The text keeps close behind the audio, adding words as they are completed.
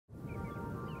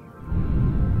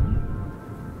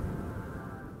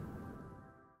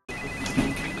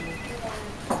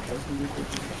Hey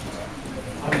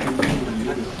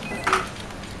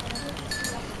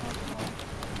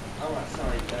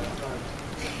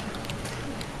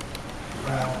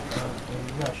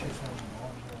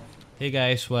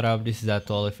guys, what up? This is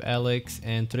Dato with Alex,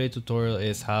 and today's tutorial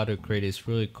is how to create this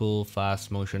really cool fast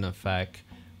motion effect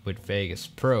with Vegas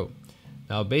Pro.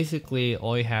 Now basically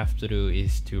all you have to do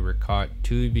is to record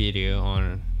 2 video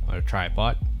on a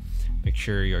tripod, make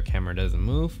sure your camera doesn't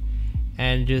move,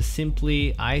 and just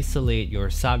simply isolate your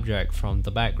subject from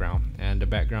the background. And the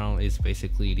background is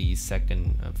basically the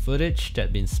second footage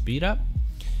that been speed up,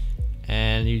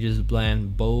 and you just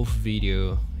blend both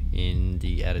video in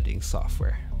the editing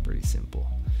software. Pretty simple.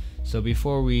 So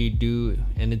before we do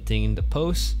anything in the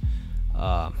post,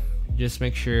 just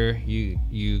make sure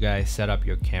you guys set up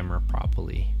your camera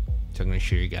properly. So I'm going to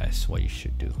show you guys what you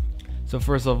should do. So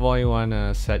first of all, you want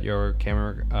to set your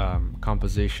camera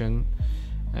composition,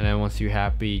 and then once you're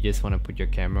happy, you just want to put your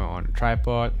camera on a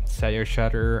tripod, set your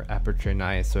shutter, aperture, and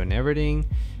ISO and everything.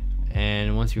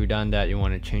 And once you've done that, you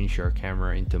want to change your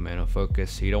camera into manual focus.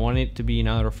 So you don't want it to be in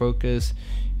auto focus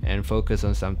and focus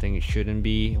on something it shouldn't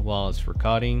be while it's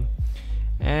recording.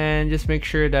 And just make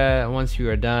sure that once you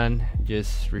are done,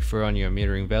 just refer on your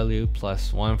metering value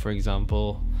 +1 for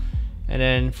example. And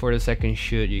then for the second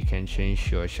shoot, you can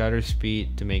change your shutter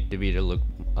speed to make the video look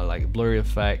like a blurry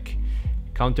effect.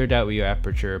 Counter that with your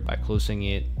aperture by closing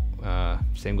it.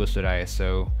 Same goes to the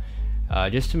ISO.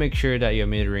 Just to make sure that your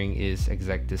metering is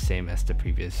exactly the same as the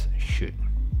previous shoot.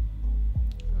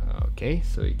 Okay,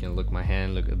 so you can look my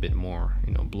hand, look a bit more,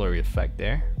 blurry effect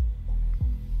there.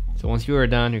 So once you are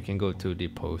done, you can go to the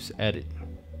post edit.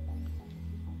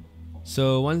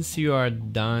 So once you are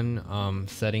done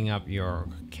setting up your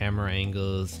camera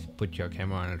angles, put your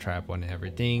camera on a tripod and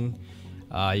everything,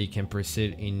 you can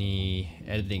proceed in the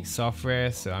editing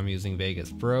software. So I'm using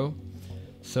Vegas Pro.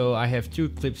 So I have 2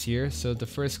 clips here. So the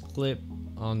first clip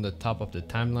on the top of the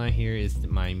timeline here is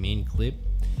my main clip,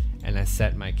 and I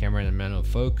set my camera in manual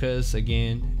focus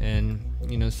again, and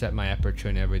set my aperture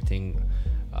and everything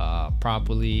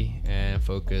properly, and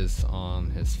focus on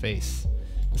his face.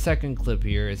 The second clip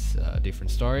here is a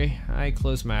different story. I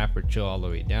close my aperture all the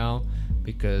way down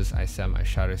because I set my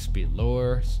shutter speed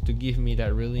lower to give me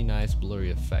that really nice blurry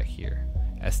effect here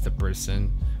as the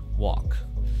person walk.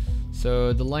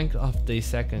 So the length of the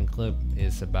second clip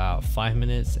is about 5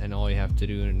 minutes, and all you have to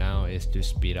do now is to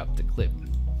speed up the clip.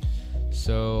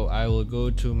 So I will go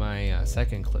to my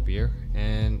second clip here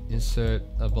and insert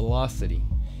a velocity,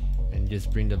 and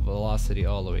just bring the velocity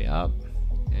all the way up.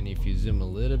 And if you zoom a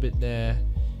little bit there,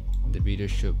 the video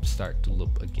should start to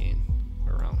loop again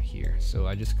around here. So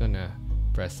I'm just gonna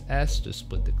press S to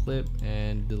split the clip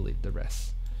and delete the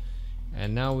rest.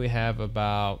 And now we have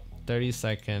about 30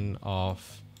 seconds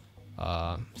of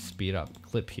speed up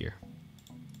clip here.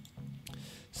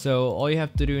 So all you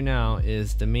have to do now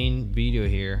is the main video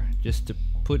here, just to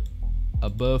put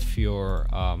above your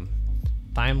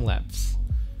time-lapse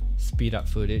speed up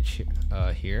footage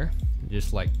here,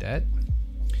 just like that.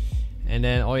 And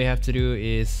then all you have to do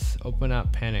is open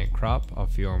up pan and crop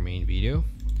of your main video,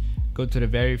 go to the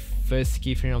very first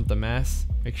keyframe of the mask,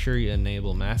 make sure you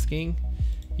enable masking,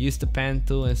 use the pan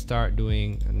tool and start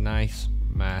doing a nice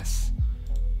mask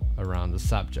around the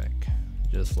subject,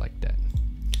 just like that.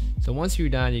 So once you're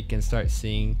done, you can start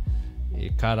seeing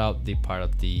it cut out the part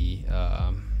of the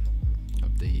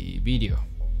video.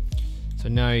 So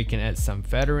now you can add some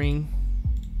feathering,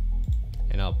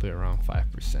 and I'll put it around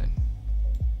 5%.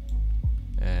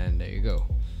 And there you go.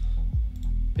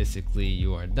 Basically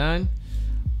you are done.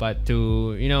 But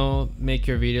to make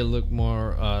your video look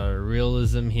more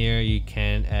realism here, you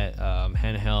can add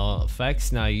handheld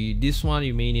effects. Now this one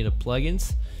you may need a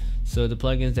plugins. So the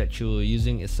plugins that you're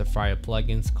using is Safari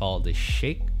plugins called the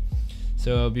Shake.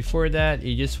 So before that,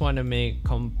 you just want to make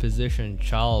composition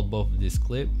child both of this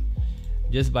clip,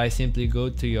 just by simply go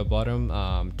to your bottom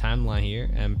timeline here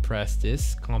and press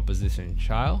this composition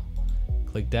child,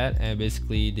 click that, and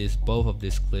basically both of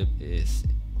this clip is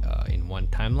in one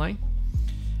timeline.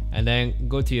 And then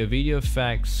go to your video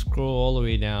effects, scroll all the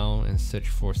way down and search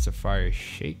for Safari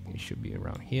Shake. It should be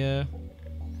around here.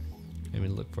 Let me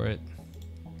look for it.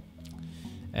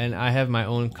 And I have my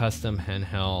own custom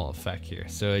handheld effect here.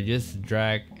 So I just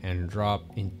drag and drop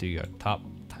into your top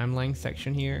timeline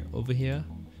section here, over here.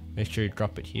 Make sure you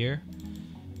drop it here.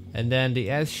 And then the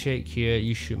S shake here,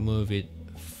 you should move it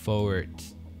forward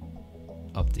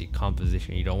of the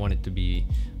composition. You don't want it to be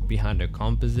behind the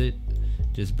composite.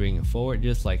 Just bring it forward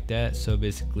just like that. So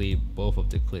basically both of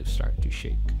the clips start to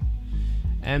shake.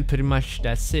 And pretty much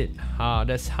that's it.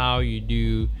 That's how you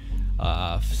do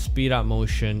speed up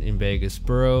motion in Vegas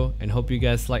Pro, and hope you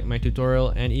guys like my tutorial.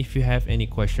 And if you have any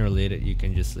question related, you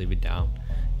can just leave it down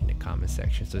in the comment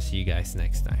section. So see you guys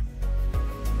next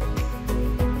time.